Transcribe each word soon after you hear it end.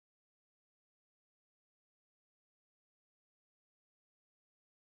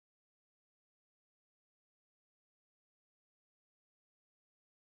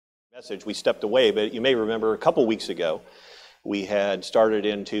Message. We stepped away, but you may remember a couple weeks ago, we had started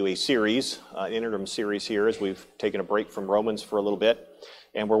into a series, an interim series here, as we've taken a break from Romans for a little bit,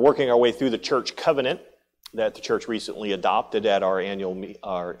 and we're working our way through the church covenant that the church recently adopted at our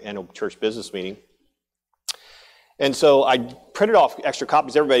annual church business meeting. And so I printed off extra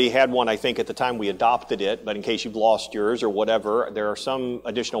copies. Everybody had one, I think, at the time we adopted it, but in case you've lost yours or whatever, there are some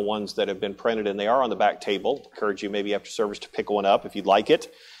additional ones that have been printed, and they are on the back table. I encourage you maybe after service to pick one up if you'd like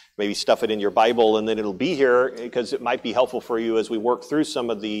it. Maybe stuff it in your Bible, and then it'll be here because it might be helpful for you as we work through some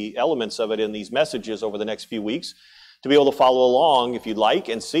of the elements of it in these messages over the next few weeks to be able to follow along if you'd like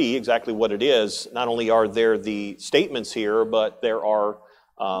and see exactly what it is. Not only are there the statements here, but there are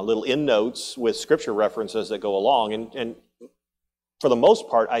little endnotes with scripture references that go along. And for the most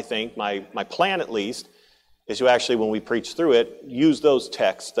part, I think, my plan at least, is to actually, when we preach through it, use those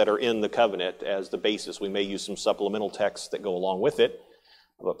texts that are in the covenant as the basis. We may use some supplemental texts that go along with it,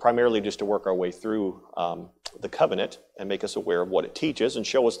 but primarily just to work our way through the covenant and make us aware of what it teaches and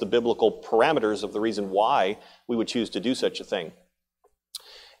show us the biblical parameters of the reason why we would choose to do such a thing.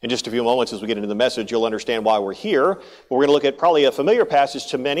 In just a few moments as we get into the message, you'll understand why we're here. But we're going to look at probably a familiar passage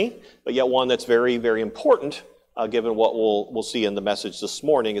to many, but yet one that's very, very important given what we'll see in the message this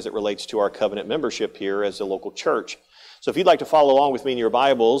morning as it relates to our covenant membership here as a local church. So if you'd like to follow along with me in your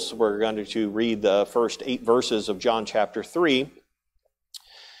Bibles, we're going to read the first 8 verses of John chapter 3.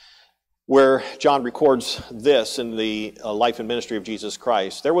 Where John records this in the life and ministry of Jesus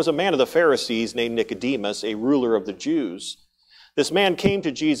Christ. There was a man of the Pharisees named Nicodemus, a ruler of the Jews. This man came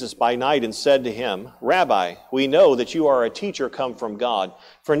to Jesus by night and said to him, "Rabbi, we know that you are a teacher come from God,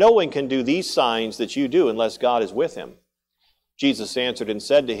 for no one can do these signs that you do unless God is with him." Jesus answered and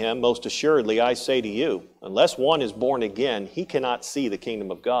said to him, "Most assuredly I say to you, unless one is born again, he cannot see the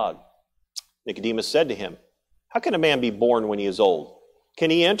kingdom of God." Nicodemus said to him, "How can a man be born when he is old? Can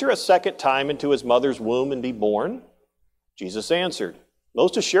he enter a second time into his mother's womb and be born?" Jesus answered,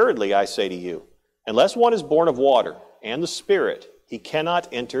 "Most assuredly, I say to you, unless one is born of water and the Spirit, he cannot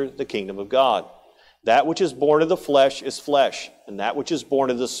enter the kingdom of God. That which is born of the flesh is flesh, and that which is born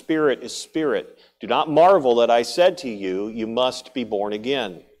of the Spirit is spirit. Do not marvel that I said to you, you must be born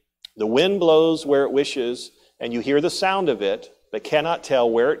again. The wind blows where it wishes, and you hear the sound of it, but cannot tell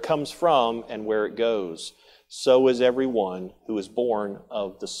where it comes from and where it goes. So is everyone who is born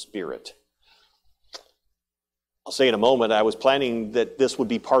of the Spirit." I'll say in a moment, I was planning that this would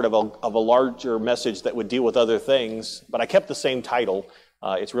be part of a larger message that would deal with other things, but I kept the same title.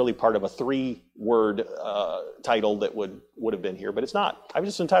 It's really part of a 3-word title that would have been here, but it's not. I've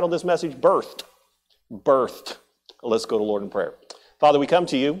just entitled this message, Birthed. Birthed. Let's go to Lord in prayer. Father, we come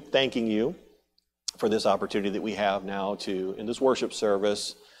to you, thanking you for this opportunity that we have now to, in this worship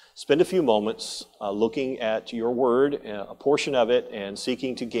service, spend a few moments looking at your word, a portion of it, and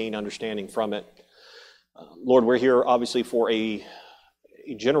seeking to gain understanding from it. Lord, we're here obviously for a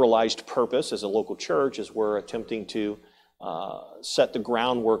generalized purpose as a local church, as we're attempting to set the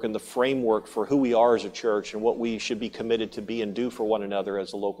groundwork and the framework for who we are as a church and what we should be committed to be and do for one another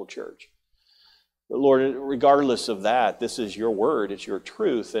as a local church. But Lord, regardless of that, this is your word, it's your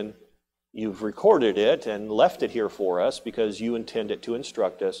truth, and you've recorded it and left it here for us because you intend it to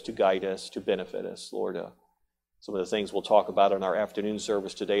instruct us, to guide us, to benefit us. Lord, some of the things we'll talk about in our afternoon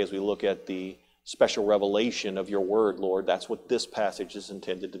service today as we look at the special revelation of your word, Lord, that's what this passage is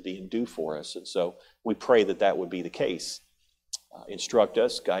intended to be and do for us. And so we pray that that would be the case. Instruct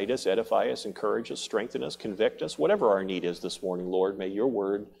us, guide us, edify us, encourage us, strengthen us, convict us, whatever our need is this morning, Lord, may your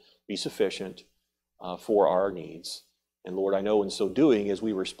word be sufficient for our needs. And Lord, I know in so doing, as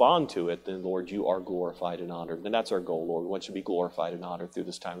we respond to it, then Lord, you are glorified and honored. And that's our goal, Lord. We want you to be glorified and honored through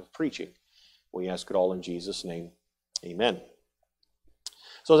this time of preaching. We ask it all in Jesus' name. Amen.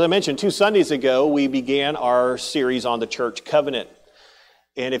 So as I mentioned, 2 Sundays ago, we began our series on the church covenant.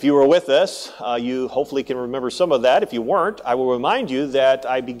 And if you were with us, you hopefully can remember some of that. If you weren't, I will remind you that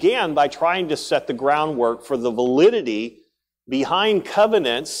I began by trying to set the groundwork for the validity behind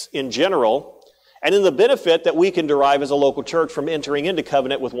covenants in general, and in the benefit that we can derive as a local church from entering into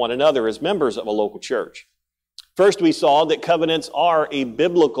covenant with one another as members of a local church. First, we saw that covenants are a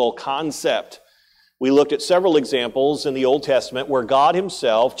biblical concept. We looked at several examples in the Old Testament where God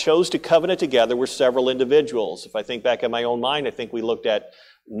himself chose to covenant together with several individuals. If I think back in my own mind, I think we looked at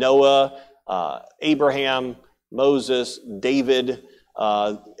Noah, Abraham, Moses, David,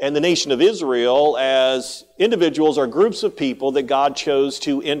 and the nation of Israel as individuals or groups of people that God chose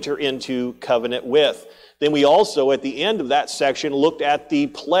to enter into covenant with. Then we also, at the end of that section, looked at the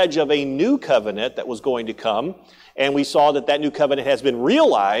pledge of a new covenant that was going to come. And we saw that that new covenant has been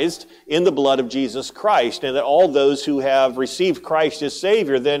realized in the blood of Jesus Christ, and that all those who have received Christ as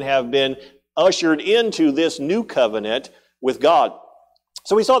Savior then have been ushered into this new covenant with God.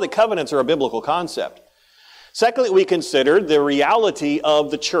 So we saw that covenants are a biblical concept. Secondly, we considered the reality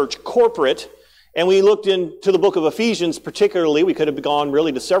of the church corporate. And we looked into the book of Ephesians particularly. We could have gone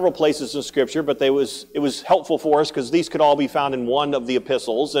really to several places in Scripture, but it was helpful for us because these could all be found in one of the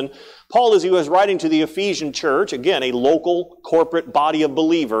epistles. And Paul, as he was writing to the Ephesian church, again, a local corporate body of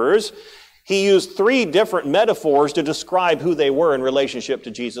believers, he used three different metaphors to describe who they were in relationship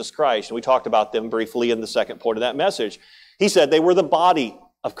to Jesus Christ. And we talked about them briefly in the second point of that message. He said they were the body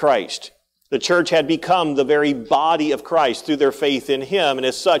of Christ. The church had become the very body of Christ through their faith in Him, and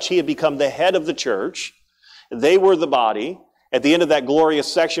as such, He had become the head of the church. They were the body. At the end of that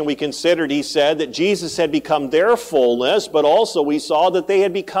glorious section we considered, he said that Jesus had become their fullness, but also we saw that they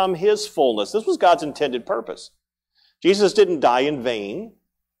had become His fullness. This was God's intended purpose. Jesus didn't die in vain.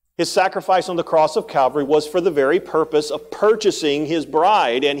 His sacrifice on the cross of Calvary was for the very purpose of purchasing His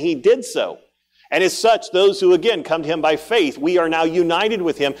bride, and He did so. And as such, those who again come to Him by faith, we are now united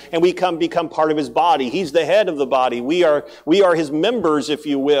with Him and we become part of His body. He's the head of the body. We are His members, if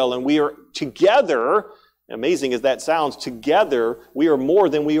you will, and we are together, amazing as that sounds, together we are more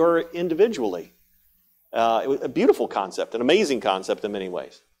than we are individually. A beautiful concept, an amazing concept in many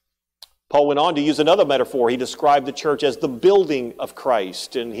ways. Paul went on to use another metaphor. He described the church as the building of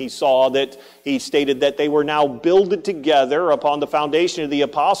Christ, and he stated that they were now builded together upon the foundation of the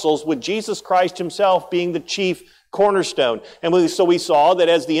apostles, with Jesus Christ Himself being the chief cornerstone. And so we saw that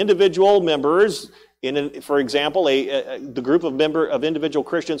as the individual members, for example, the group of individual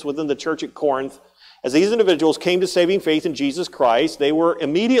Christians within the church at Corinth, as these individuals came to saving faith in Jesus Christ, they were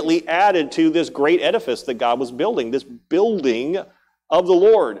immediately added to this great edifice that God was building, this building of the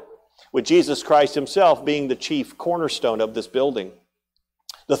Lord, with Jesus Christ Himself being the chief cornerstone of this building.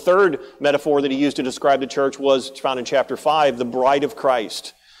 The third metaphor that he used to describe the church was found in chapter 5, the bride of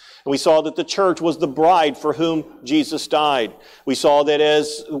Christ. And we saw that the church was the bride for whom Jesus died. We saw that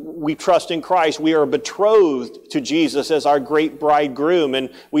as we trust in Christ, we are betrothed to Jesus as our great bridegroom.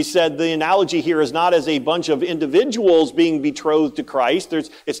 And we said the analogy here is not as a bunch of individuals being betrothed to Christ.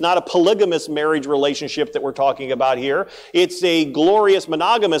 It's not a polygamous marriage relationship that we're talking about here. It's a glorious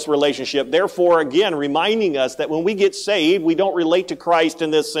monogamous relationship. Therefore, again, reminding us that when we get saved, we don't relate to Christ in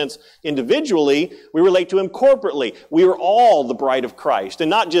this sense individually. We relate to Him corporately. We are all the bride of Christ, and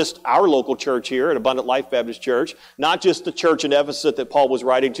not just our local church here at Abundant Life Baptist Church, not just the church in Ephesus that Paul was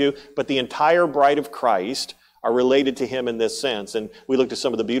writing to, but the entire bride of Christ are related to Him in this sense. And we looked at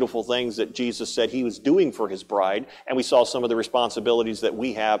some of the beautiful things that Jesus said He was doing for His bride, and we saw some of the responsibilities that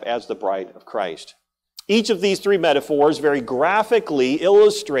we have as the bride of Christ. Each of these three metaphors very graphically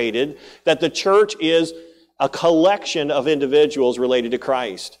illustrated that the church is a collection of individuals related to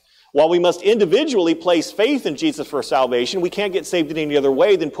Christ. While we must individually place faith in Jesus for salvation, we can't get saved in any other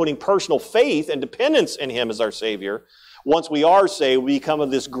way than putting personal faith and dependence in Him as our Savior. Once we are saved, we become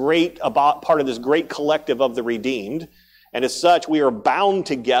part of this great collective of the redeemed. And as such, we are bound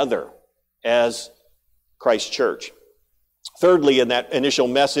together as Christ's church. Thirdly, in that initial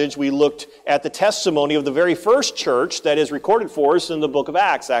message, we looked at the testimony of the very first church that is recorded for us in the book of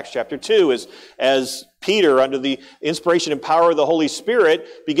Acts, Acts chapter 2, as Peter, under the inspiration and power of the Holy Spirit,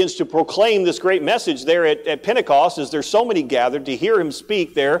 begins to proclaim this great message there at Pentecost, as there's so many gathered to hear him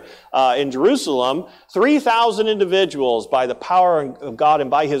speak there in Jerusalem. 3,000 individuals, by the power of God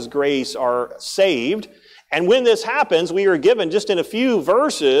and by His grace, are saved. And when this happens, we are given just in a few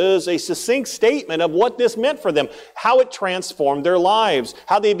verses a succinct statement of what this meant for them, how it transformed their lives,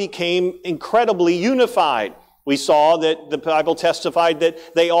 how they became incredibly unified. We saw that the Bible testified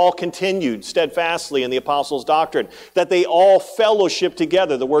that they all continued steadfastly in the apostles' doctrine, that they all fellowshiped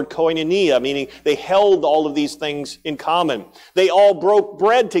together, the word koinonia, meaning they held all of these things in common. They all broke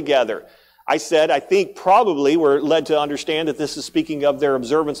bread together. I think probably we're led to understand that this is speaking of their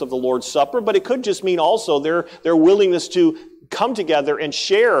observance of the Lord's Supper, but it could just mean also their willingness to come together and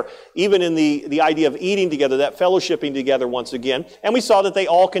share, even in the idea of eating together, that fellowshipping together once again. And we saw that they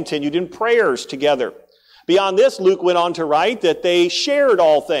all continued in prayers together. Beyond this, Luke went on to write that they shared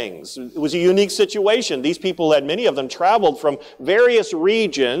all things. It was a unique situation. These people had, many of them, traveled from various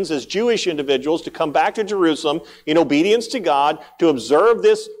regions as Jewish individuals to come back to Jerusalem in obedience to God to observe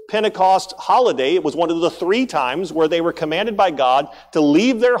this Pentecost holiday. It was one of the 3 times where they were commanded by God to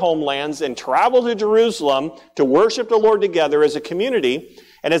leave their homelands and travel to Jerusalem to worship the Lord together as a community.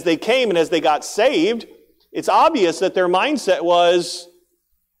 And as they came and as they got saved, it's obvious that their mindset was,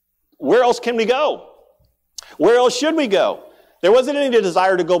 where else can we go? Where else should we go? There wasn't any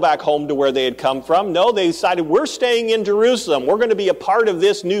desire to go back home to where they had come from. No, they decided, we're staying in Jerusalem. We're going to be a part of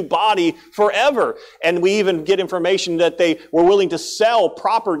this new body forever. And we even get information that they were willing to sell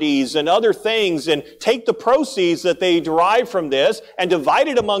properties and other things and take the proceeds that they derived from this and divide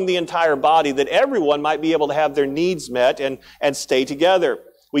it among the entire body, that everyone might be able to have their needs met and stay together.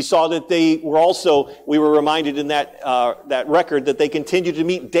 We saw that we were reminded in that record that they continued to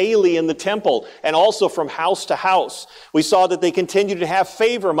meet daily in the temple and also from house to house. We saw that they continued to have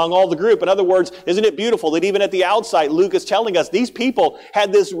favor among all the group. In other words, isn't it beautiful that even at the outside, Luke is telling us these people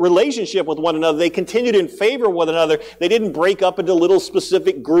had this relationship with one another. They continued in favor of one another. They didn't break up into little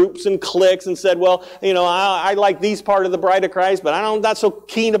specific groups and cliques and said, well, I like these part of the bride of Christ, but I'm not so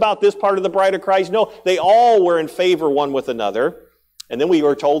keen about this part of the bride of Christ. No, they all were in favor one with another. And then we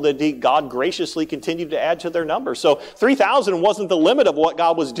were told that God graciously continued to add to their number. So 3,000 wasn't the limit of what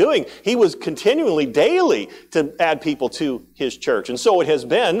God was doing. He was continually, daily, to add people to His church. And so it has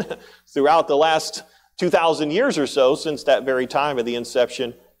been throughout the last 2,000 years or so since that very time of the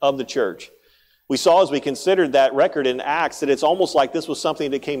inception of the church. We saw as we considered that record in Acts that it's almost like this was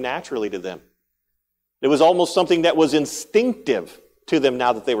something that came naturally to them. It was almost something that was instinctive to them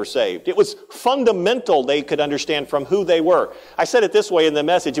now that they were saved. It was fundamental they could understand from who they were. I said it this way in the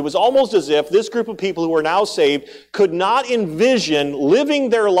message. It was almost as if this group of people who were now saved could not envision living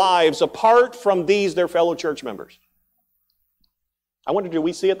their lives apart from these, their fellow church members. I wonder, do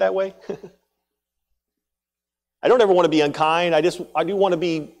we see it that way? I don't ever want to be unkind. I do want to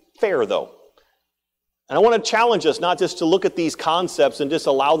be fair, though. And I want to challenge us not just to look at these concepts and just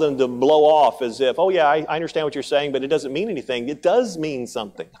allow them to blow off as if, oh yeah, I understand what you're saying, but it doesn't mean anything. It does mean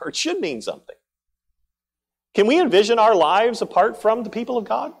something, or it should mean something. Can we envision our lives apart from the people of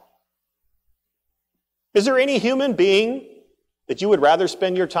God? Is there any human being that you would rather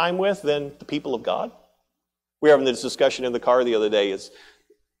spend your time with than the people of God? We were having this discussion in the car the other day.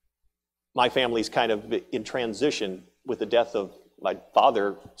 My family's kind of in transition with the death of my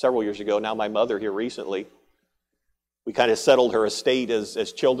father several years ago, now my mother here recently. We kind of settled her estate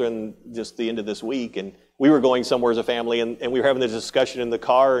as children just the end of this week, and we were going somewhere as a family, and we were having this discussion in the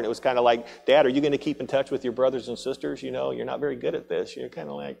car, and it was kind of like, Dad, are you going to keep in touch with your brothers and sisters? You're not very good at this. You're kind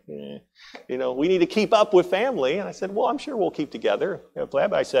of like, we need to keep up with family. And I said, well, I'm sure we'll keep together.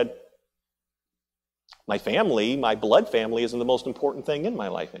 But I said, my family, my blood family, isn't the most important thing in my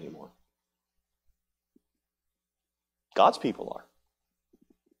life anymore. God's people are.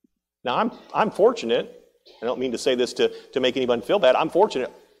 Now, I'm fortunate. I don't mean to say this to make anyone feel bad. I'm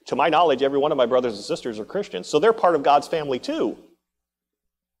fortunate. To my knowledge, every one of my brothers and sisters are Christians. So they're part of God's family too.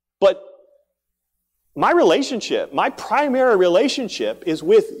 But my relationship, my primary relationship is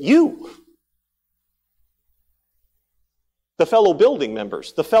with you. The fellow building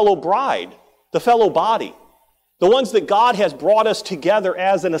members, the fellow bride, the fellow body. The ones that God has brought us together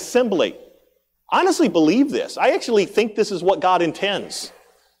as an assembly. I honestly believe this. I actually think this is what God intends.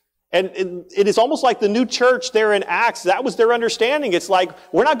 And it is almost like the new church there in Acts. That was their understanding. It's like,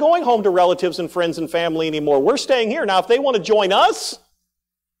 we're not going home to relatives and friends and family anymore. We're staying here. Now, if they want to join us,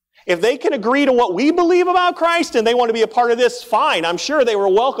 if they can agree to what we believe about Christ and they want to be a part of this, fine. I'm sure they were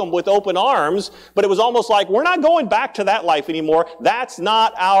welcomed with open arms, but it was almost like, we're not going back to that life anymore. That's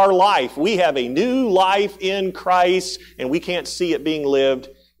not our life. We have a new life in Christ, and we can't see it being lived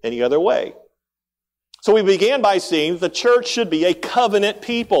any other way. So we began by seeing the church should be a covenant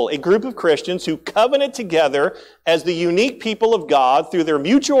people, a group of Christians who covenant together as the unique people of God through their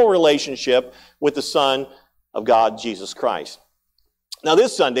mutual relationship with the Son of God, Jesus Christ. Now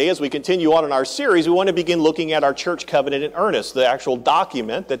this Sunday, as we continue on in our series, we want to begin looking at our church covenant in earnest, the actual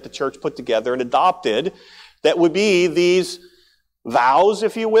document that the church put together and adopted that would be these vows,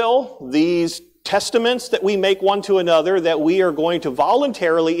 if you will, these testaments that we make one to another that we are going to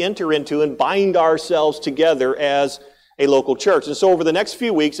voluntarily enter into and bind ourselves together as a local church. And so over the next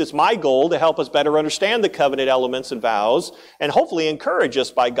few weeks, it's my goal to help us better understand the covenant elements and vows and hopefully encourage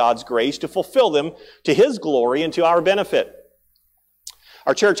us by God's grace to fulfill them to His glory and to our benefit.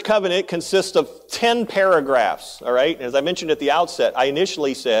 Our church covenant consists of 10 paragraphs, all right? As I mentioned at the outset, I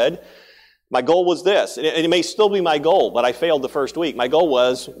initially said my goal was this, and it may still be my goal, but I failed the first week. My goal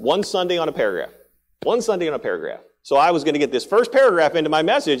was one Sunday on a paragraph. One Sunday on a paragraph. So I was going to get this first paragraph into my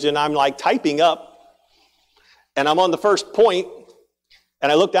message, and I'm like typing up, and I'm on the first point, and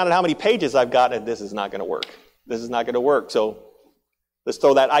I look down at how many pages I've got, and this is not going to work. This is not going to work. So let's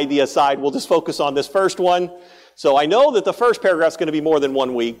throw that idea aside. We'll just focus on this first one. So I know that the first paragraph is going to be more than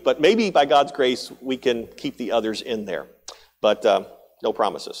 1 week, but maybe by God's grace, we can keep the others in there. But no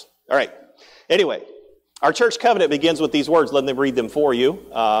promises. All right. Anyway, our church covenant begins with these words. Let me read them for you.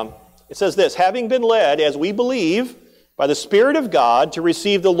 It says this, having been led, as we believe, by the Spirit of God to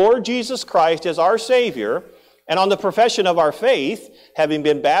receive the Lord Jesus Christ as our Savior, and on the profession of our faith, having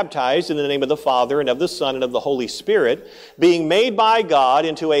been baptized in the name of the Father and of the Son and of the Holy Spirit, being made by God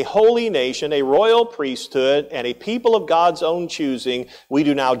into a holy nation, a royal priesthood, and a people of God's own choosing, we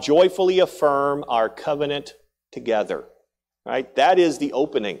do now joyfully affirm our covenant together. Right? That is the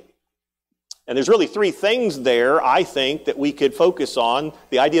opening. And there's really three things there, I think, that we could focus on.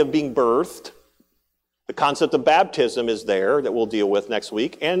 The idea of being birthed. The concept of baptism is there that we'll deal with next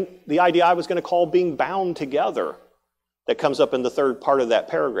week. And the idea I was going to call being bound together that comes up in the third part of that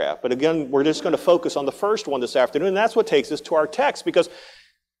paragraph. But again, we're just going to focus on the first one this afternoon. And that's what takes us to our text. Because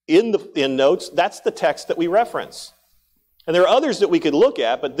in notes, that's the text that we reference. And there are others that we could look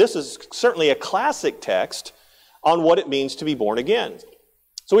at, but this is certainly a classic text on what it means to be born again.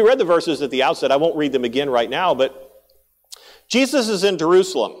 So we read the verses at the outset. I won't read them again right now, but Jesus is in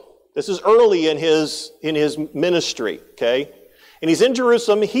Jerusalem. This is early in his ministry, okay? And he's in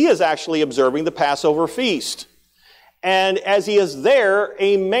Jerusalem. He is actually observing the Passover feast. And as he is there,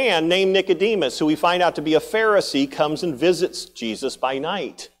 a man named Nicodemus, who we find out to be a Pharisee, comes and visits Jesus by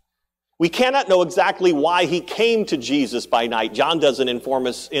night. We cannot know exactly why he came to Jesus by night. John doesn't inform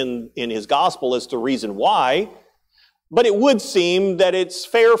us in his gospel as to the reason why. But it would seem that it's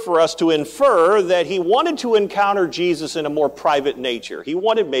fair for us to infer that he wanted to encounter Jesus in a more private nature. He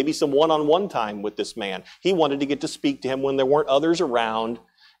wanted maybe some one-on-one time with this man. He wanted to get to speak to him when there weren't others around,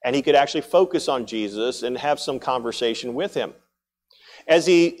 and he could actually focus on Jesus and have some conversation with him. As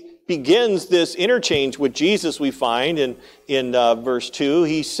he begins this interchange with Jesus, we find in verse 2,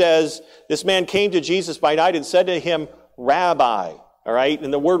 he says, this man came to Jesus by night and said to him, Rabbi. All right,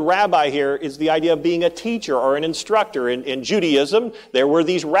 and the word rabbi here is the idea of being a teacher or an instructor. In Judaism, there were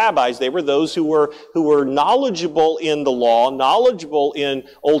these rabbis. They were those who were knowledgeable in the law, knowledgeable in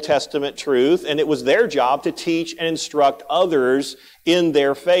Old Testament truth, and it was their job to teach and instruct others in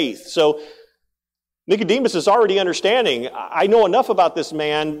their faith. So Nicodemus is already understanding, I know enough about this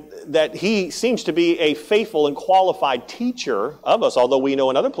man that he seems to be a faithful and qualified teacher of us, although we know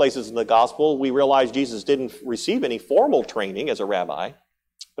in other places in the gospel, we realize Jesus didn't receive any formal training as a rabbi.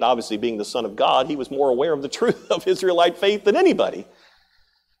 But obviously, being the Son of God, he was more aware of the truth of Israelite faith than anybody.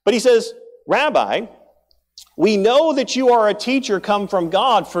 But he says, Rabbi, we know that you are a teacher come from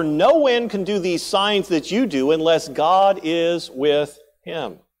God, for no one can do these signs that you do unless God is with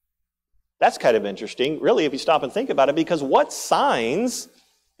him. That's kind of interesting, really, if you stop and think about it, because what signs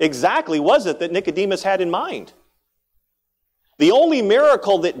exactly was it that Nicodemus had in mind? The only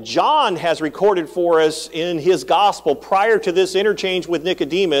miracle that John has recorded for us in his gospel prior to this interchange with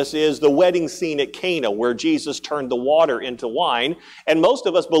Nicodemus is the wedding scene at Cana, where Jesus turned the water into wine. And most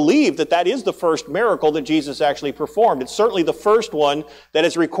of us believe that that is the first miracle that Jesus actually performed. It's certainly the first one that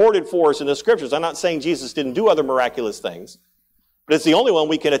is recorded for us in the Scriptures. I'm not saying Jesus didn't do other miraculous things, but it's the only one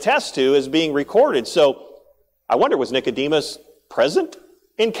we can attest to as being recorded. So I wonder, was Nicodemus present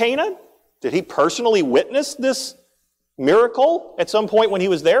in Cana? Did he personally witness this miracle at some point when he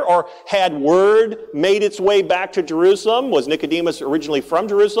was there? Or had word made its way back to Jerusalem? Was Nicodemus originally from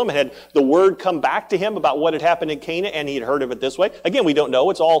Jerusalem? Had the word come back to him about what had happened in Cana and he had heard of it this way? Again, we don't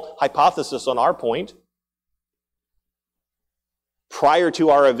know. It's all hypothesis on our point. Prior to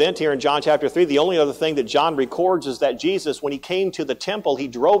our event here in John chapter 3, the only other thing that John records is that Jesus, when he came to the temple, he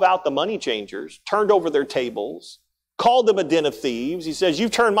drove out the money changers, turned over their tables, called them a den of thieves. He says,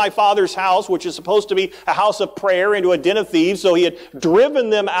 you've turned my Father's house, which is supposed to be a house of prayer, into a den of thieves. So he had driven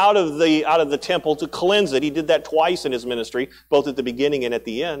them out of the temple to cleanse it. He did that twice in his ministry, both at the beginning and at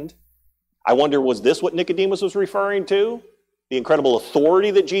the end. I wonder, was this what Nicodemus was referring to? The incredible authority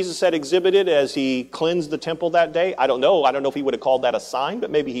that Jesus had exhibited as he cleansed the temple that day? I don't know. I don't know if he would have called that a sign,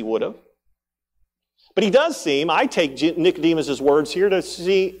 but maybe he would have. But he does seem, I take Nicodemus' words here to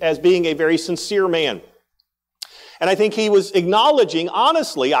see as being a very sincere man. And I think he was acknowledging,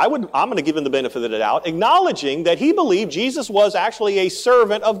 honestly, I'm going to give him the benefit of the doubt, acknowledging that he believed Jesus was actually a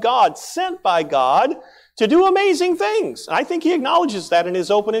servant of God, sent by God to do amazing things. And I think he acknowledges that in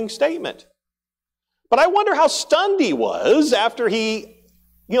his opening statement. But I wonder how stunned he was after he,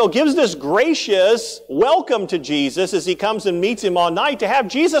 gives this gracious welcome to Jesus as he comes and meets him on night, to have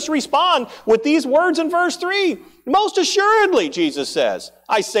Jesus respond with these words in verse 3. Most assuredly, Jesus says,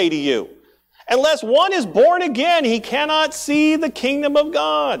 I say to you, unless one is born again, he cannot see the kingdom of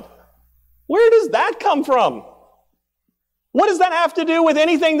God. Where does that come from? What does that have to do with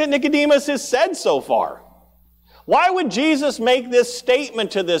anything that Nicodemus has said so far? Why would Jesus make this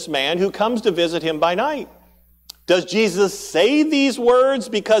statement to this man who comes to visit him by night? Does Jesus say these words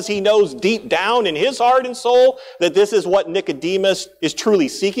because he knows deep down in his heart and soul that this is what Nicodemus is truly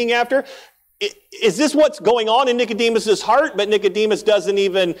seeking after? Is this what's going on in Nicodemus' heart, but Nicodemus doesn't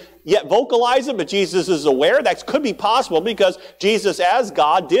even yet vocalize it, but Jesus is aware? That could be possible because Jesus, as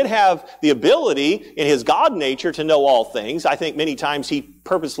God, did have the ability in his God nature to know all things. I think many times he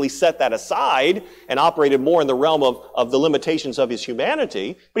purposely set that aside and operated more in the realm of the limitations of his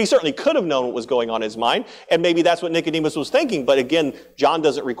humanity, but he certainly could have known what was going on in his mind, and maybe that's what Nicodemus was thinking. But again, John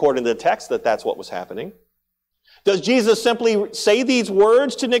doesn't record in the text that that's what was happening. Does Jesus simply say these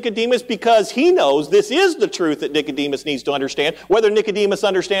words to Nicodemus because he knows this is the truth that Nicodemus needs to understand? Whether Nicodemus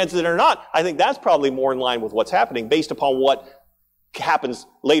understands it or not, I think that's probably more in line with what's happening based upon what happens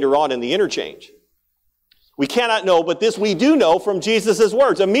later on in the interchange. We cannot know, but this we do know from Jesus'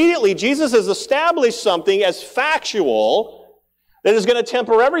 words. Immediately, Jesus has established something as factual that is going to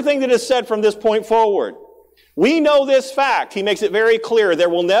temper everything that is said from this point forward. We know this fact. He makes it very clear. There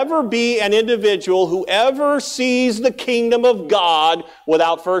will never be an individual who ever sees the kingdom of God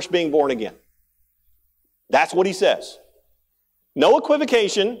without first being born again. That's what he says. No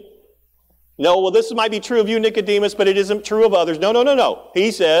equivocation. No, well, this might be true of you, Nicodemus, but it isn't true of others. No. He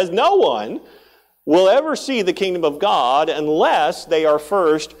says no one will ever see the kingdom of God unless they are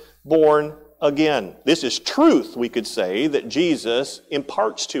first born again. This is truth, we could say, that Jesus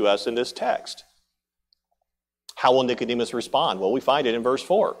imparts to us in this text. How will Nicodemus respond? Well, we find it in verse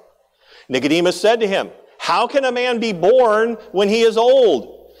 4. Nicodemus said to him, "How can a man be born when he is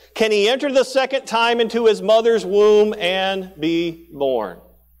old? Can he enter the second time into his mother's womb and be born?"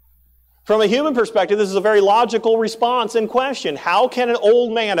 From a human perspective, this is a very logical response and question. How can an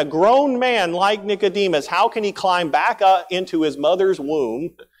old man, a grown man like Nicodemus, how can he climb back into his mother's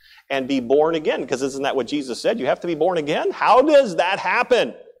womb and be born again? Because isn't that what Jesus said? You have to be born again? How does that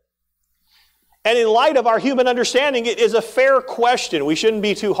happen? And in light of our human understanding, it is a fair question. We shouldn't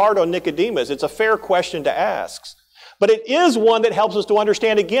be too hard on Nicodemus. It's a fair question to ask. But it is one that helps us to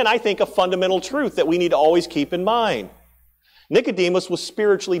understand, again, I think, a fundamental truth that we need to always keep in mind. Nicodemus was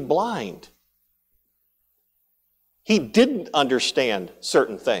spiritually blind. He didn't understand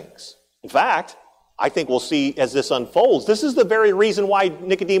certain things. In fact, I think we'll see as this unfolds, this is the very reason why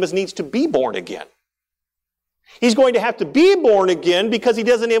Nicodemus needs to be born again. He's going to have to be born again because he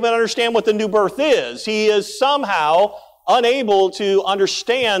doesn't even understand what the new birth is. He is somehow unable to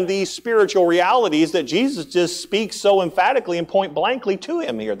understand these spiritual realities that Jesus just speaks so emphatically and point blankly to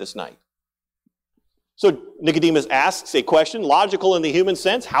him here this night. So Nicodemus asks a question, logical in the human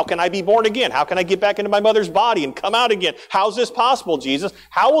sense. How can I be born again? How can I get back into my mother's body and come out again? How's this possible, Jesus?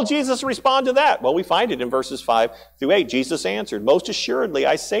 How will Jesus respond to that? Well, we find it in verses 5 through 8. Jesus answered, "Most assuredly,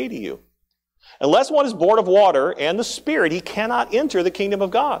 I say to you, unless one is born of water and the Spirit, he cannot enter the kingdom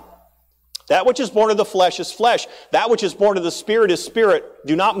of God. That which is born of the flesh is flesh. That which is born of the Spirit is spirit.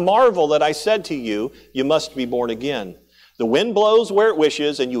 Do not marvel that I said to you, you must be born again. The wind blows where it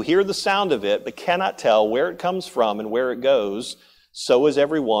wishes, and you hear the sound of it, but cannot tell where it comes from and where it goes. So is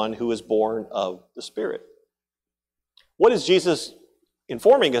everyone who is born of the Spirit." What is Jesus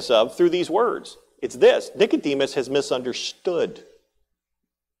informing us of through these words? It's this: Nicodemus has misunderstood.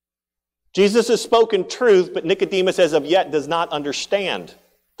 Jesus has spoken truth, but Nicodemus as of yet does not understand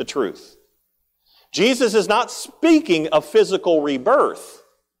the truth. Jesus is not speaking of physical rebirth.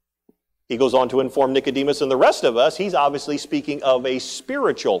 He goes on to inform Nicodemus and the rest of us, he's obviously speaking of a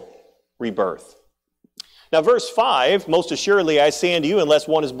spiritual rebirth. Now verse 5, "Most assuredly I say unto you, unless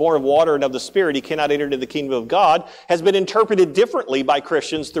one is born of water and of the Spirit, he cannot enter into the kingdom of God," has been interpreted differently by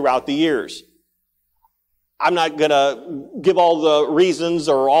Christians throughout the years. I'm not going to give all the reasons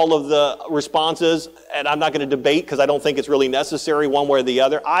or all of the responses, and I'm not going to debate because I don't think it's really necessary one way or the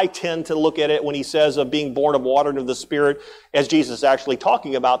other. I tend to look at it when he says of being born of water and of the Spirit as Jesus actually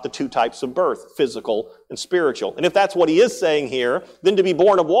talking about the two types of birth, physical and spiritual. And if that's what he is saying here, then to be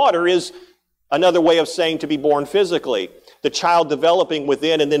born of water is another way of saying to be born physically. The child developing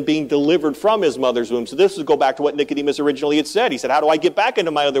within and then being delivered from his mother's womb. So this would go back to what Nicodemus originally had said. He said, "How do I get back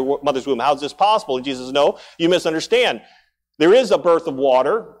into my mother's womb? How is this possible?" And Jesus says, "No, you misunderstand. There is a birth of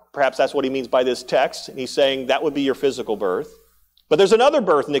water." Perhaps that's what he means by this text. And he's saying that would be your physical birth. But there's another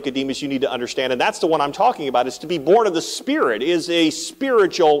birth, Nicodemus, you need to understand, and that's the one I'm talking about. Is to be born of the Spirit is a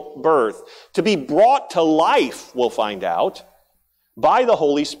spiritual birth. To be brought to life, we'll find out, by the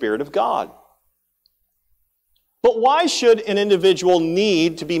Holy Spirit of God. But why should an individual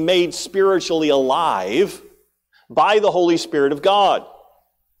need to be made spiritually alive by the Holy Spirit of God?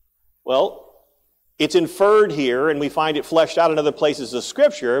 Well, it's inferred here, and we find it fleshed out in other places of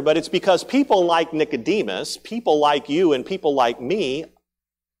Scripture, but it's because people like Nicodemus, people like you and people like me,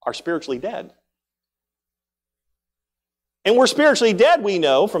 are spiritually dead. And we're spiritually dead, we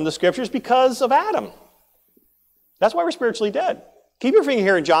know from the Scriptures, because of Adam. That's why we're spiritually dead. Keep your finger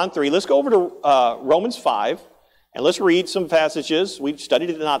here in John 3. Let's go over to Romans 5, and let's read some passages. We studied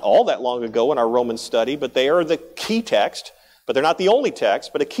it not all that long ago in our Romans study, but they are the key text. But they're not the only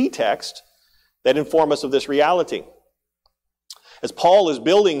text, but a key text that inform us of this reality. As Paul is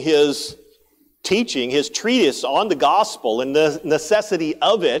building his teaching, his treatise on the gospel and the necessity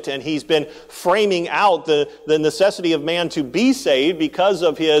of it, and he's been framing out the necessity of man to be saved because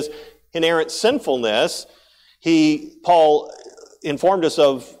of his inherent sinfulness, Paul informed us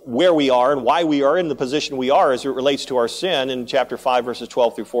of where we are and why we are in the position we are as it relates to our sin in chapter 5, verses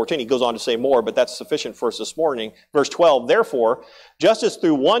 12 through 14. He goes on to say more, but that's sufficient for us this morning. Verse 12, therefore, just as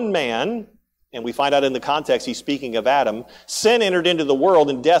through one man, and we find out in the context he's speaking of Adam, sin entered into the world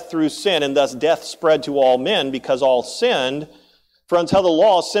and death through sin, and thus death spread to all men because all sinned. For until the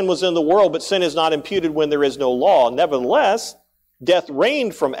law, sin was in the world, but sin is not imputed when there is no law. Nevertheless, death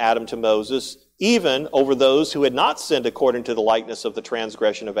reigned from Adam to Moses, even over those who had not sinned according to the likeness of the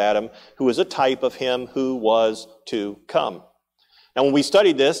transgression of Adam, who is a type of him who was to come. Now, when we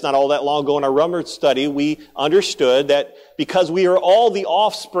studied this, not all that long ago in our Romans study, we understood that because we are all the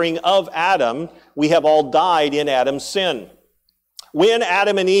offspring of Adam, we have all died in Adam's sin. When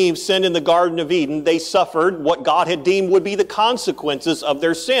Adam and Eve sinned in the Garden of Eden, they suffered what God had deemed would be the consequences of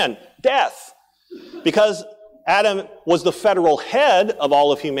their sin, death. Because Adam was the federal head of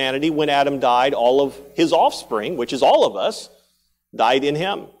all of humanity. When Adam died, all of his offspring, which is all of us, died in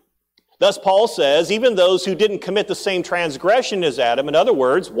him. Thus, Paul says, even those who didn't commit the same transgression as Adam, in other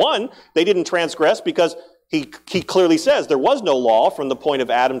words, one, they didn't transgress because he clearly says there was no law from the point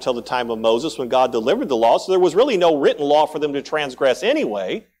of Adam till the time of Moses when God delivered the law, so there was really no written law for them to transgress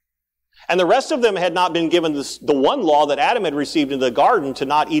anyway. And the rest of them had not been given the one law that Adam had received in the garden to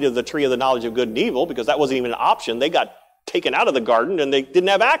not eat of the tree of the knowledge of good and evil, because that wasn't even an option. They got taken out of the garden and they didn't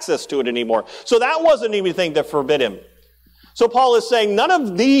have access to it anymore. So that wasn't anything that forbid him. So Paul is saying none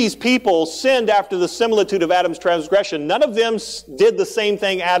of these people sinned after the similitude of Adam's transgression. None of them did the same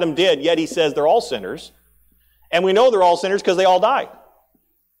thing Adam did, yet he says they're all sinners. And we know they're all sinners because they all died.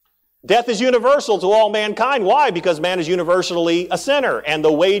 Death is universal to all mankind. Why? Because man is universally a sinner. And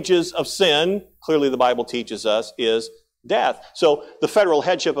the wages of sin, clearly the Bible teaches us, is death. So the federal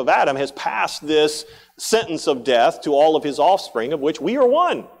headship of Adam has passed this sentence of death to all of his offspring, of which we are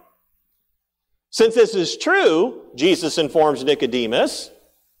one. Since this is true, Jesus informs Nicodemus,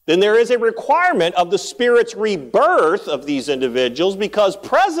 then there is a requirement of the Spirit's rebirth of these individuals because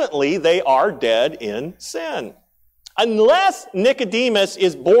presently they are dead in sin. Unless Nicodemus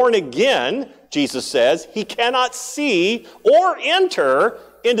is born again, Jesus says, he cannot see or enter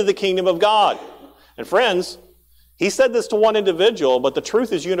into the kingdom of God. And friends, he said this to one individual, but the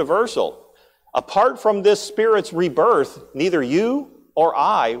truth is universal. Apart from this Spirit's rebirth, neither you or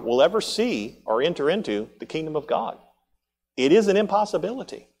I will ever see or enter into the kingdom of God. It is an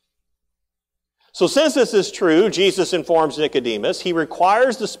impossibility. So since this is true, Jesus informs Nicodemus, he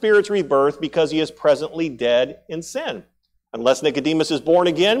requires the Spirit's rebirth because he is presently dead in sin. Unless Nicodemus is born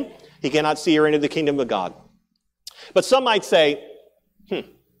again, he cannot see or enter the kingdom of God. But some might say,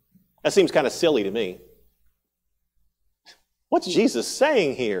 that seems kind of silly to me. What's Jesus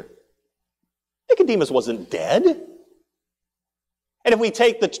saying here? Nicodemus wasn't dead. And if we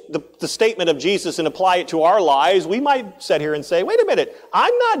take the statement of Jesus and apply it to our lives, we might sit here and say, wait a minute,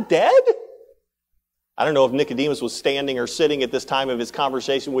 I'm not dead? I don't know if Nicodemus was standing or sitting at this time of his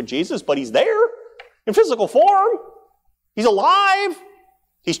conversation with Jesus, but he's there in physical form. He's alive.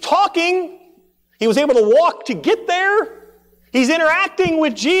 He's talking. He was able to walk to get there. He's interacting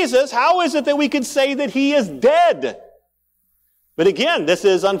with Jesus. How is it that we could say that he is dead? But again, this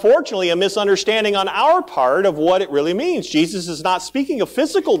is unfortunately a misunderstanding on our part of what it really means. Jesus is not speaking of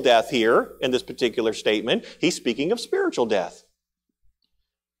physical death here in this particular statement. He's speaking of spiritual death.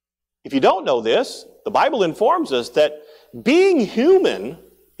 If you don't know this, the Bible informs us that being human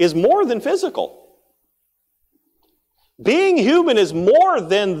is more than physical. Being human is more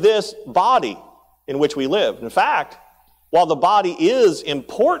than this body in which we live. In fact, while the body is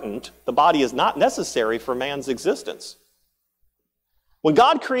important, the body is not necessary for man's existence. When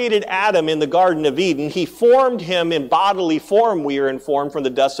God created Adam in the Garden of Eden, he formed him in bodily form, we are informed, from the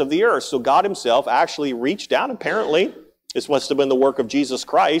dust of the earth. So God himself actually reached down, apparently, this must have been the work of Jesus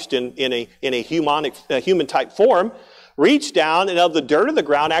Christ in a human type form, reached down and of the dirt of the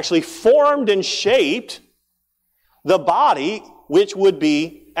ground actually formed and shaped the body which would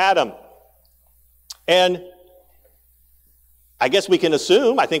be Adam. And I guess we can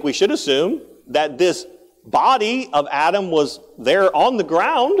assume, I think we should assume, that this body of Adam was there on the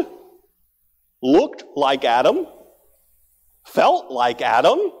ground, looked like Adam, felt like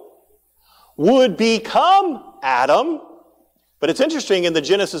Adam, would become Adam. But it's interesting, in the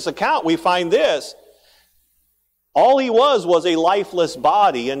Genesis account, we find this. All he was a lifeless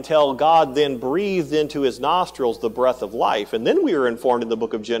body until God then breathed into his nostrils the breath of life. And then we are informed in the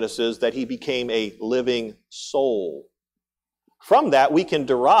book of Genesis that he became a living soul. From that, we can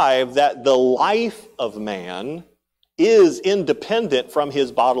derive that the life of man is independent from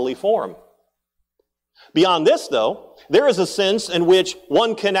his bodily form. Beyond this, though, there is a sense in which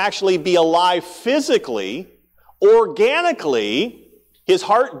one can actually be alive physically, organically, his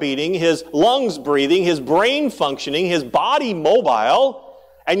heart beating, his lungs breathing, his brain functioning, his body mobile,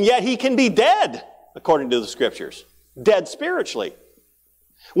 and yet he can be dead, according to the Scriptures. Dead spiritually.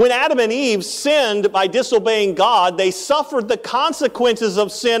 When Adam and Eve sinned by disobeying God, they suffered the consequences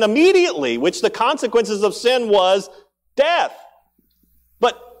of sin immediately, which the consequences of sin was death.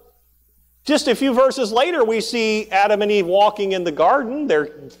 But just a few verses later, we see Adam and Eve walking in the garden.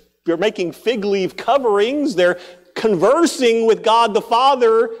 They're making fig leaf coverings. They're conversing with God the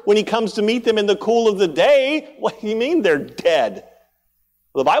Father when he comes to meet them in the cool of the day. What do you mean they're dead?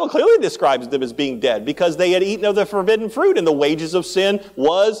 The Bible clearly describes them as being dead because they had eaten of the forbidden fruit, and the wages of sin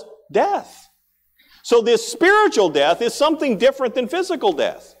was death. So this spiritual death is something different than physical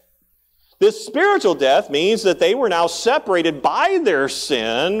death. This spiritual death means that they were now separated by their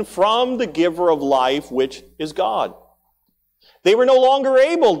sin from the giver of life, which is God. They were no longer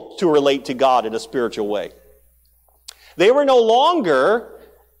able to relate to God in a spiritual way. They were no longer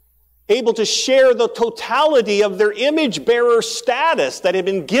able to share the totality of their image-bearer status that had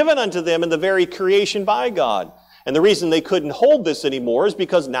been given unto them in the very creation by God. And the reason they couldn't hold this anymore is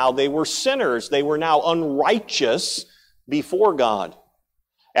because now they were sinners. They were now unrighteous before God.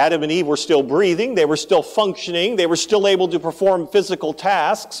 Adam and Eve were still breathing. They were still functioning. They were still able to perform physical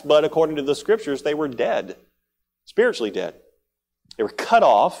tasks. But according to the Scriptures, they were dead. Spiritually dead. They were cut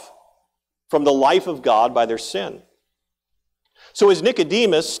off from the life of God by their sin. So as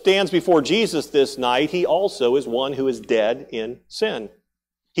Nicodemus stands before Jesus this night, he also is one who is dead in sin.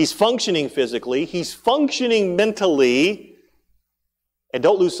 He's functioning physically. He's functioning mentally. And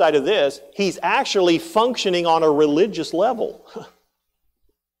don't lose sight of this, he's actually functioning on a religious level.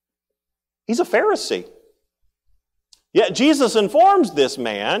 He's a Pharisee. Yet Jesus informs this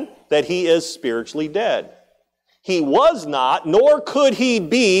man that he is spiritually dead. He was not, nor could he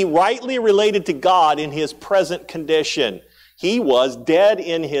be, rightly related to God in his present condition. He was dead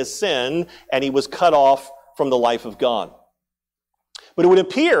in his sin, and he was cut off from the life of God. But it would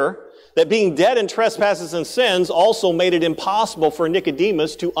appear that being dead in trespasses and sins also made it impossible for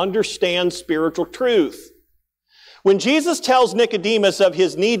Nicodemus to understand spiritual truth. When Jesus tells Nicodemus of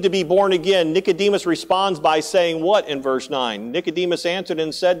his need to be born again, Nicodemus responds by saying what in verse 9? Nicodemus answered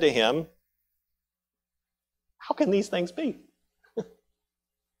and said to him, "How can these things be?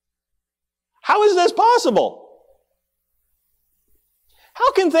 How is this possible?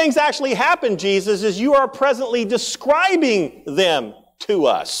 How can things actually happen, Jesus, as you are presently describing them to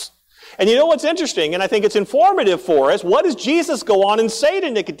us?" And you know what's interesting, and I think it's informative for us, what does Jesus go on and say to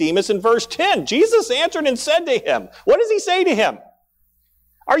Nicodemus in verse 10? Jesus answered and said to him, what does he say to him?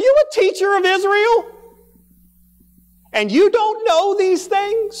 "Are you a teacher of Israel? And you don't know these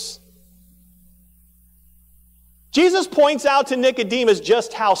things?" Jesus points out to Nicodemus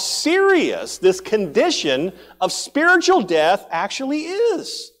just how serious this condition of spiritual death actually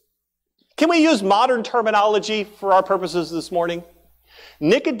is. Can we use modern terminology for our purposes this morning?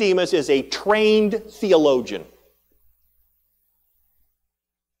 Nicodemus is a trained theologian.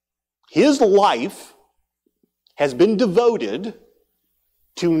 His life has been devoted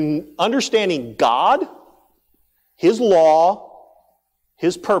to understanding God, His law,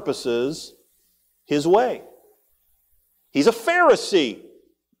 His purposes, His way. He's a Pharisee.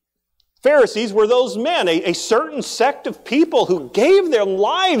 Pharisees were those men, a certain sect of people who gave their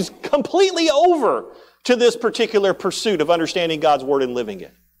lives completely over to this particular pursuit of understanding God's Word and living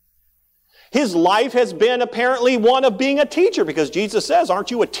it. His life has been apparently one of being a teacher, because Jesus says,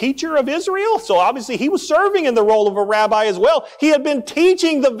 "Aren't you a teacher of Israel?" So obviously he was serving in the role of a rabbi as well. He had been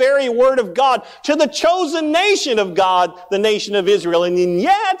teaching the very Word of God to the chosen nation of God, the nation of Israel. And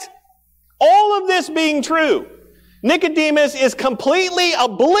yet, all of this being true, Nicodemus is completely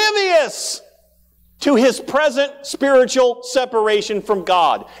oblivious to his present spiritual separation from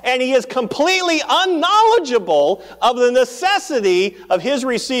God. And he is completely unknowledgeable of the necessity of his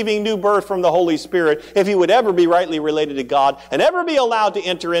receiving new birth from the Holy Spirit if he would ever be rightly related to God and ever be allowed to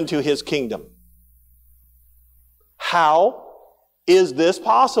enter into His kingdom. How is this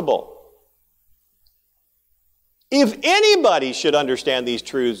possible? If anybody should understand these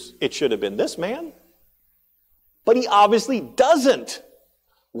truths, it should have been this man. But he obviously doesn't.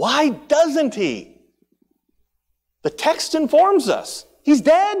 Why doesn't he? The text informs us. He's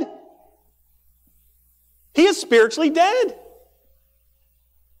dead. He is spiritually dead.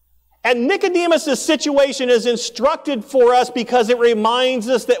 And Nicodemus' situation is instructed for us because it reminds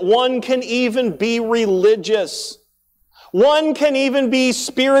us that one can even be religious. One can even be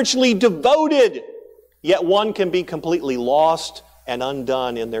spiritually devoted, yet one can be completely lost and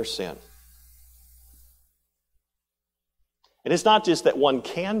undone in their sin. And it's not just that one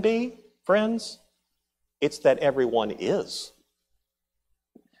can be, friends, it's that everyone is.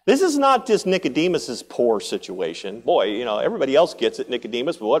 This is not just Nicodemus' poor situation. Boy, everybody else gets it,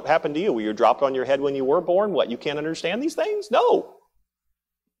 Nicodemus, but what happened to you? Were you dropped on your head when you were born? What, you can't understand these things? No.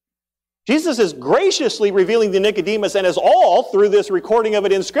 Jesus is graciously revealing to Nicodemus and us all, through this recording of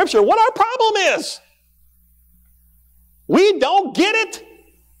it in Scripture, what our problem is. We don't get it.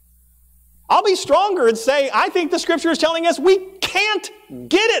 I'll be stronger and say, I think the Scripture is telling us we can't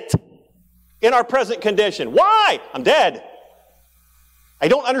get it in our present condition. Why? I'm dead. I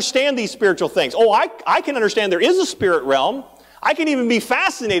don't understand these spiritual things. Oh, I can understand there is a spirit realm. I can even be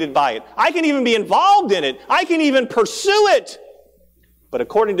fascinated by it. I can even be involved in it. I can even pursue it. But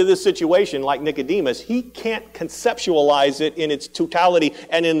according to this situation, like Nicodemus, he can't conceptualize it in its totality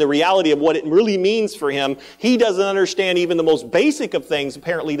and in the reality of what it really means for him. He doesn't understand even the most basic of things,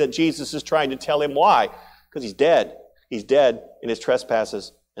 apparently, that Jesus is trying to tell him. Why? Because he's dead. He's dead in his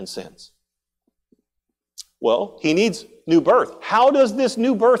trespasses and sins. Well, he needs new birth. How does this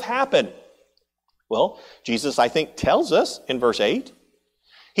new birth happen? Well, Jesus, I think, tells us in verse 8.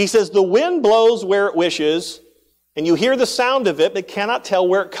 He says, the wind blows where it wishes, and you hear the sound of it, but cannot tell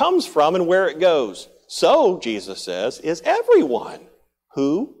where it comes from and where it goes. So, Jesus says, is everyone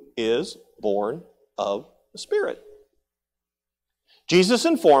who is born of the Spirit. Jesus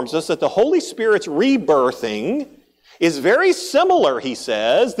informs us that the Holy Spirit's rebirthing is very similar, he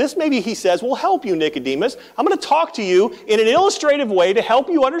says. This maybe, he says, will help you, Nicodemus. I'm going to talk to you in an illustrative way to help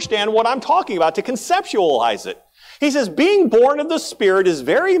you understand what I'm talking about, to conceptualize it. He says, being born of the Spirit is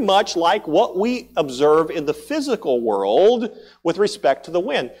very much like what we observe in the physical world with respect to the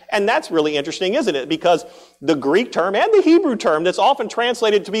wind. And that's really interesting, isn't it? Because the Greek term and the Hebrew term that's often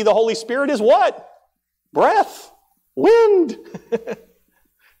translated to be the Holy Spirit is what? Breath. Wind.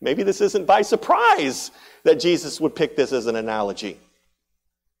 Maybe this isn't by surprise that Jesus would pick this as an analogy.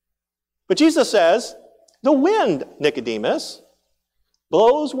 But Jesus says, the wind, Nicodemus,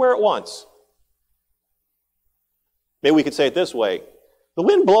 blows where it wants. Maybe we could say it this way. The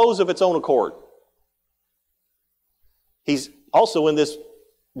wind blows of its own accord. He's also in this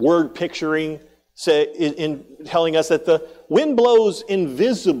word picturing, in telling us that the wind blows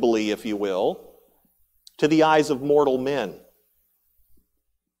invisibly, if you will, to the eyes of mortal men.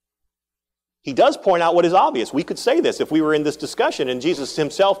 He does point out what is obvious. We could say this if we were in this discussion and Jesus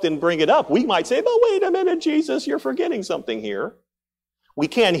himself didn't bring it up. We might say, but wait a minute, Jesus, you're forgetting something here. We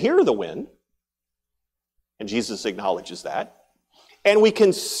can hear the wind, and Jesus acknowledges that. And we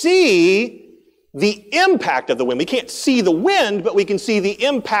can see the impact of the wind. We can't see the wind, but we can see the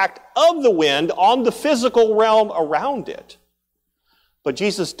impact of the wind on the physical realm around it. But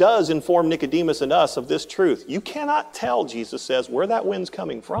Jesus does inform Nicodemus and us of this truth. You cannot tell, Jesus says, where that wind's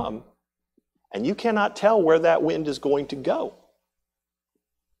coming from. And you cannot tell where that wind is going to go.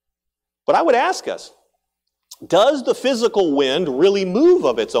 But I would ask us, does the physical wind really move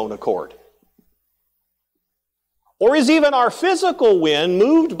of its own accord? Or is even our physical wind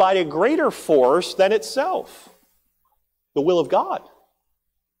moved by a greater force than itself? The will of God.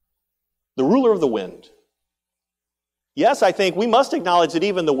 The ruler of the wind. Yes, I think we must acknowledge that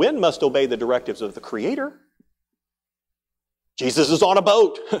even the wind must obey the directives of the Creator. Jesus is on a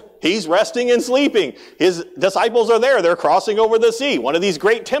boat. He's resting and sleeping. His disciples are there. They're crossing over the sea. One of these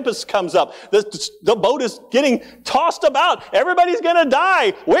great tempests comes up. The boat is getting tossed about. Everybody's going to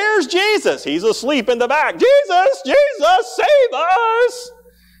die. Where's Jesus? He's asleep in the back. Jesus, Jesus, save us.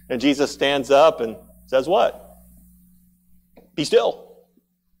 And Jesus stands up and says what? Be still.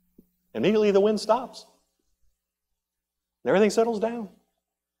 Immediately the wind stops. And everything settles down.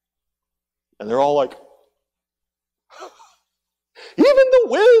 And they're all like, even the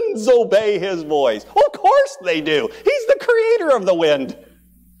winds obey his voice. Well, of course they do. He's the creator of the wind.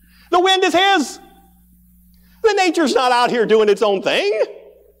 The wind is his. The nature's not out here doing its own thing.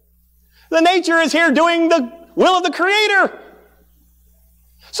 The nature is here doing the will of the Creator.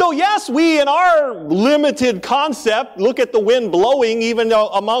 So yes, we in our limited concept look at the wind blowing even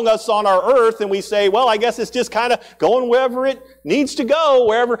among us on our earth and we say, well, I guess it's just kind of going wherever it needs to go,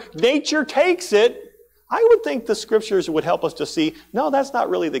 wherever nature takes it. I would think the scriptures would help us to see, no, that's not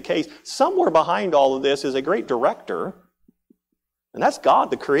really the case. Somewhere behind all of this is a great director, and that's God,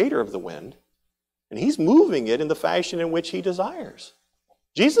 the creator of the wind, and he's moving it in the fashion in which he desires.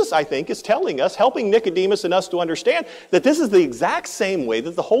 Jesus, I think, is telling us, helping Nicodemus and us to understand that this is the exact same way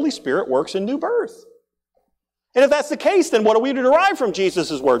that the Holy Spirit works in new birth. And if that's the case, then what are we to derive from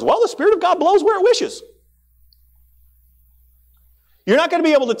Jesus' words? Well, the Spirit of God blows where it wishes. You're not going to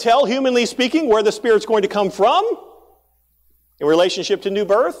be able to tell, humanly speaking, where the Spirit's going to come from in relationship to new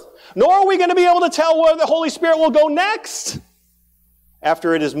birth, nor are we going to be able to tell where the Holy Spirit will go next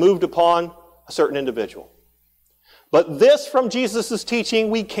after it is moved upon a certain individual. But this, from Jesus' teaching,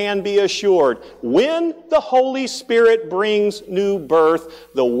 we can be assured. When the Holy Spirit brings new birth,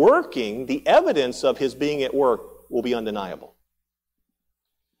 the working, the evidence of his being at work will be undeniable.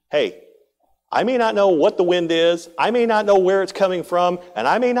 Hey, I may not know what the wind is, I may not know where it's coming from, and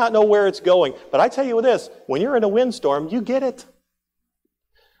I may not know where it's going, but I tell you this, when you're in a windstorm, you get it.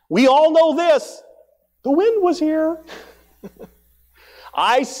 We all know this. The wind was here.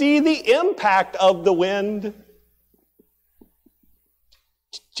 I see the impact of the wind.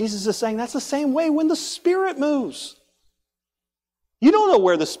 Jesus is saying that's the same way when the Spirit moves. You don't know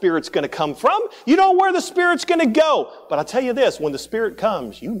where the Spirit's going to come from. You don't know where the Spirit's going to go. But I'll tell you this, when the Spirit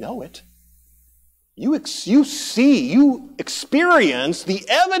comes, you know it. You see, you experience the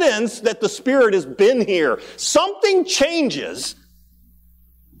evidence that the Spirit has been here. Something changes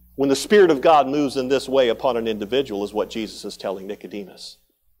when the Spirit of God moves in this way upon an individual, is what Jesus is telling Nicodemus.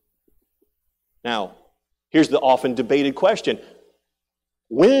 Now, here's the often debated question.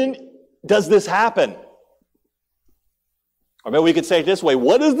 When does this happen? Or maybe we could say it this way.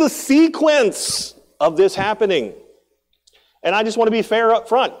 What is the sequence of this happening? And I just want to be fair up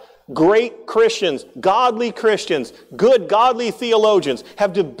front. Great Christians, godly Christians, good godly theologians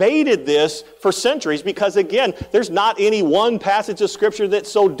have debated this for centuries because, again, there's not any one passage of Scripture that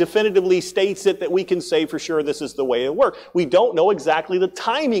so definitively states it that we can say for sure this is the way it works. We don't know exactly the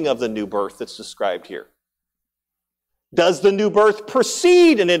timing of the new birth that's described here. Does the new birth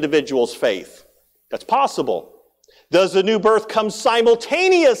precede an individual's faith? That's possible. Does the new birth come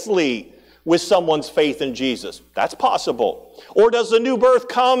simultaneously with someone's faith in Jesus? That's possible. Or does the new birth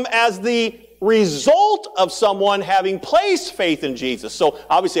come as the result of someone having placed faith in Jesus? So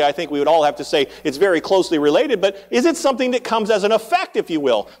obviously I think we would all have to say it's very closely related, but is it something that comes as an effect, if you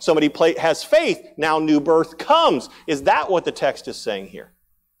will? Somebody has faith, now new birth comes. Is that what the text is saying here?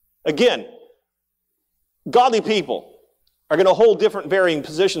 Again, godly people are going to hold different varying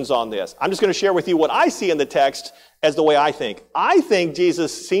positions on this. I'm just going to share with you what I see in the text as the way I think. I think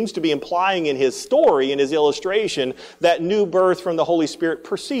Jesus seems to be implying in his story, in his illustration, that new birth from the Holy Spirit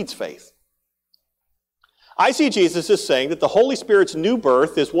precedes faith. I see Jesus as saying that the Holy Spirit's new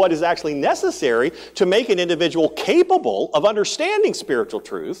birth is what is actually necessary to make an individual capable of understanding spiritual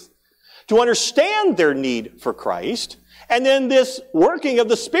truth, to understand their need for Christ. And then this working of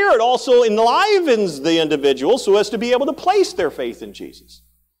the Spirit also enlivens the individual so as to be able to place their faith in Jesus.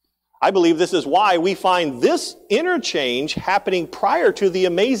 I believe this is why we find this interchange happening prior to the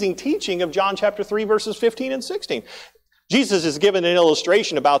amazing teaching of John chapter 3, verses 15 and 16. Jesus is given an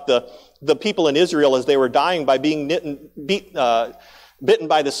illustration about the people in Israel as they were dying by being bitten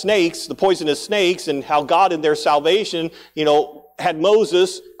by the snakes, the poisonous snakes, and how God in their salvation, had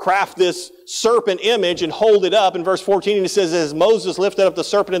Moses craft this serpent image and hold it up. In verse 14, it says, as Moses lifted up the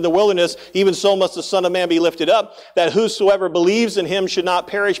serpent in the wilderness, even so must the Son of Man be lifted up, that whosoever believes in him should not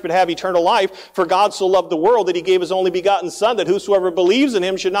perish but have eternal life. For God so loved the world that he gave his only begotten Son, that whosoever believes in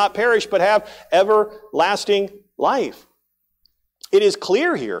him should not perish but have everlasting life. It is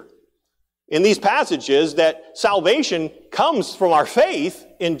clear here in these passages that salvation comes from our faith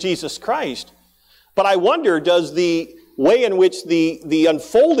in Jesus Christ. But I wonder, does the way in which the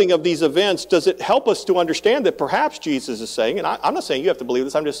unfolding of these events, does it help us to understand that perhaps Jesus is saying, and I'm not saying you have to believe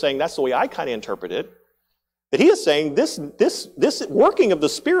this, I'm just saying that's the way I kind of interpret it, that he is saying this working of the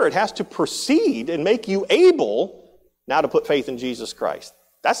Spirit has to proceed and make you able now to put faith in Jesus Christ.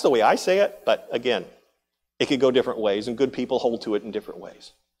 That's the way I say it, but again, it could go different ways, and good people hold to it in different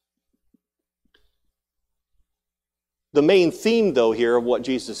ways. The main theme, though, here of what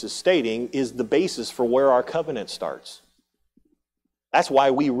Jesus is stating is the basis for where our covenant starts. That's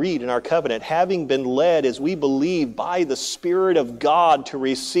why we read in our covenant, having been led as we believe by the Spirit of God to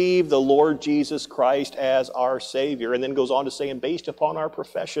receive the Lord Jesus Christ as our Savior. And then goes on to say, and based upon our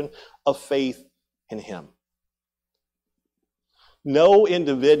profession of faith in Him. No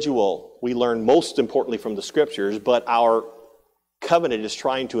individual, we learn most importantly from the Scriptures, but our covenant is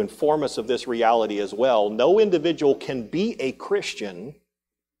trying to inform us of this reality as well. No individual can be a Christian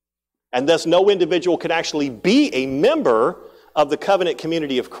And thus no individual can actually be a member of the covenant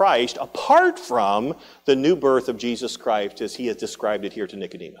community of Christ apart from the new birth of Jesus Christ as he has described it here to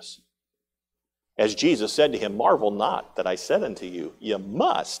Nicodemus. As Jesus said to him, "Marvel not that I said unto you, you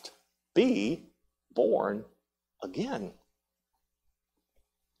must be born again."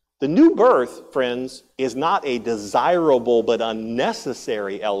 The new birth, friends, is not a desirable but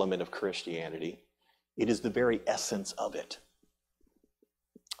unnecessary element of Christianity. It is the very essence of it.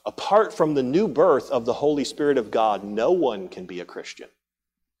 Apart from the new birth of the Holy Spirit of God, no one can be a Christian.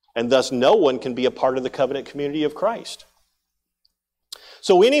 And thus no one can be a part of the covenant community of Christ.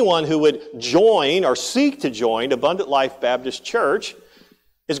 So anyone who would join or seek to join Abundant Life Baptist Church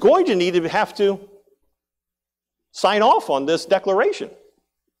is going to need to have to sign off on this declaration.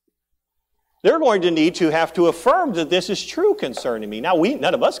 They're going to need to have to affirm that this is true concerning me. Now,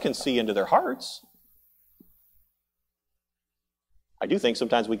 none of us can see into their hearts. I do think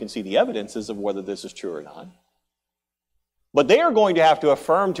sometimes we can see the evidences of whether this is true or not. But they are going to have to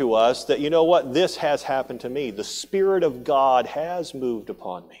affirm to us that, you know what, this has happened to me. The Spirit of God has moved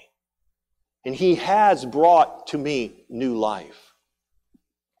upon me. And He has brought to me new life.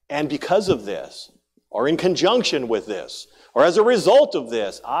 And because of this, or in conjunction with this, or as a result of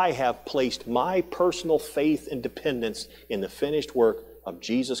this, I have placed my personal faith and dependence in the finished work of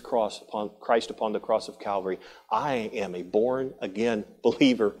Jesus Christ upon the cross of Calvary. I am a born-again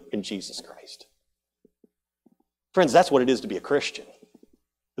believer in Jesus Christ. Friends, that's what it is to be a Christian.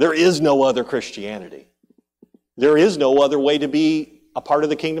 There is no other Christianity. There is no other way to be a part of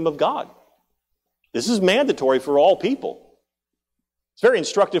the kingdom of God. This is mandatory for all people. It's very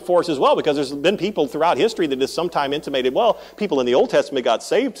instructive for us as well, because there's been people throughout history that has sometime intimated, well, people in the Old Testament got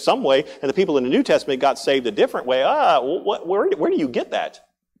saved some way, and the people in the New Testament got saved a different way. Where do you get that?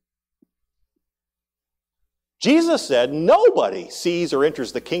 Jesus said nobody sees or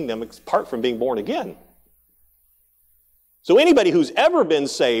enters the kingdom apart from being born again. So anybody who's ever been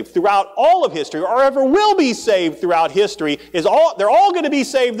saved throughout all of history, or ever will be saved throughout history, they're all going to be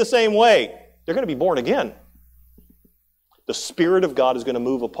saved the same way. They're going to be born again. The Spirit of God is going to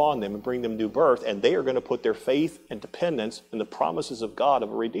move upon them and bring them new birth, and they are going to put their faith and dependence in the promises of God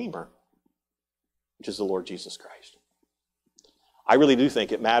of a Redeemer, which is the Lord Jesus Christ. I really do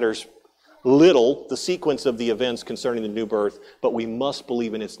think it matters little, the sequence of the events concerning the new birth, but we must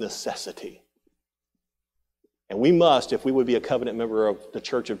believe in its necessity. And we must, if we would be a covenant member of the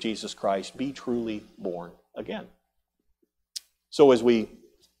Church of Jesus Christ, be truly born again. So as we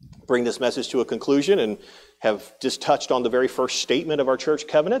bring this message to a conclusion and have just touched on the very first statement of our church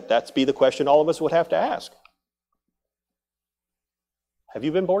covenant, that's be the question all of us would have to ask. Have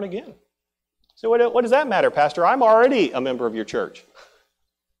you been born again? So what does that matter, Pastor? I'm already a member of your church.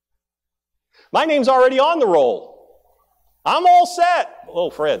 My name's already on the roll. I'm all set. Oh,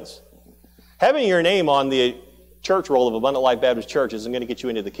 friends, having your name on the church roll of Abundant Life Baptist Church isn't going to get you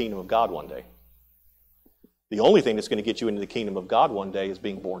into the kingdom of God one day. The only thing that's going to get you into the kingdom of God one day is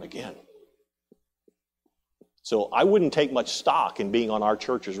being born again. So I wouldn't take much stock in being on our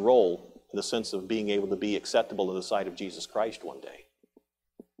church's roll in the sense of being able to be acceptable in the sight of Jesus Christ one day.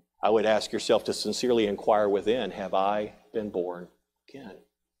 I would ask yourself to sincerely inquire within, have I been born again?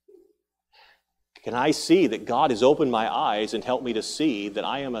 Can I see that God has opened my eyes and helped me to see that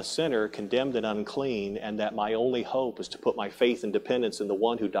I am a sinner, condemned and unclean, and that my only hope is to put my faith and dependence in the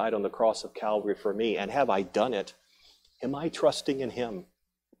one who died on the cross of Calvary for me? And have I done it? Am I trusting in Him?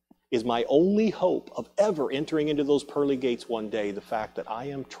 Is my only hope of ever entering into those pearly gates one day the fact that I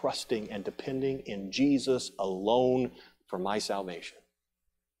am trusting and depending in Jesus alone for my salvation?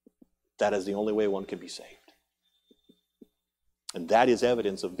 That is the only way one can be saved. And that is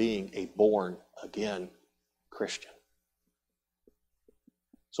evidence of being a born-again Christian.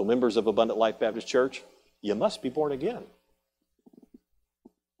 So members of Abundant Life Baptist Church, you must be born again.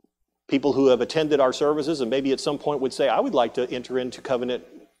 People who have attended our services and maybe at some point would say, I would like to enter into covenant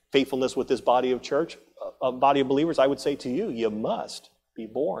faithfulness with this body of church, a body of believers, I would say to you, you must be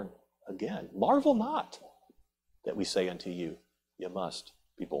born again. Marvel not that we say unto you, you must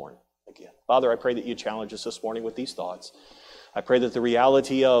be born again. Father, I pray that you challenge us this morning with these thoughts. I pray that the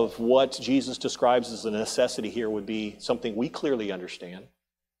reality of what Jesus describes as a necessity here would be something we clearly understand.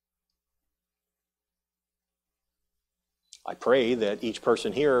 I pray that each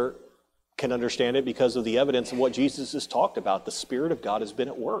person here can understand it because of the evidence of what Jesus has talked about. The Spirit of God has been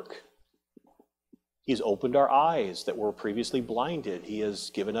at work. He's opened our eyes that were previously blinded. He has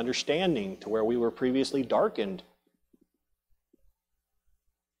given understanding to where we were previously darkened.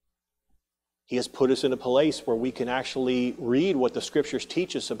 He has put us in a place where we can actually read what the Scriptures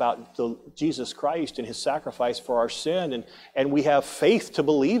teach us about Jesus Christ and His sacrifice for our sin, and we have faith to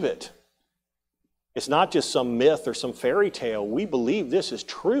believe it. It's not just some myth or some fairy tale. We believe this is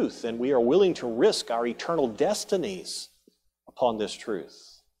truth, and we are willing to risk our eternal destinies upon this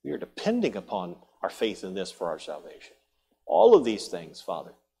truth. We are depending upon our faith in this for our salvation. All of these things,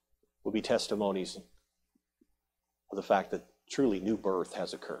 Father, will be testimonies of the fact that truly new birth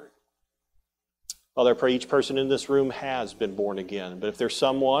has occurred. Father, I pray each person in this room has been born again. But if there's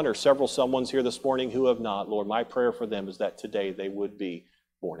someone or several someones here this morning who have not, Lord, my prayer for them is that today they would be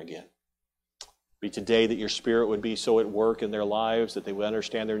born again. Be today that your Spirit would be so at work in their lives that they would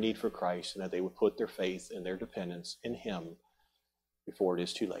understand their need for Christ and that they would put their faith and their dependence in Him before it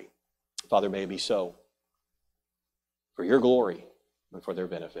is too late. Father, may it be so for your glory and for their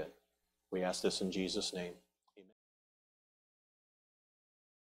benefit. We ask this in Jesus' name.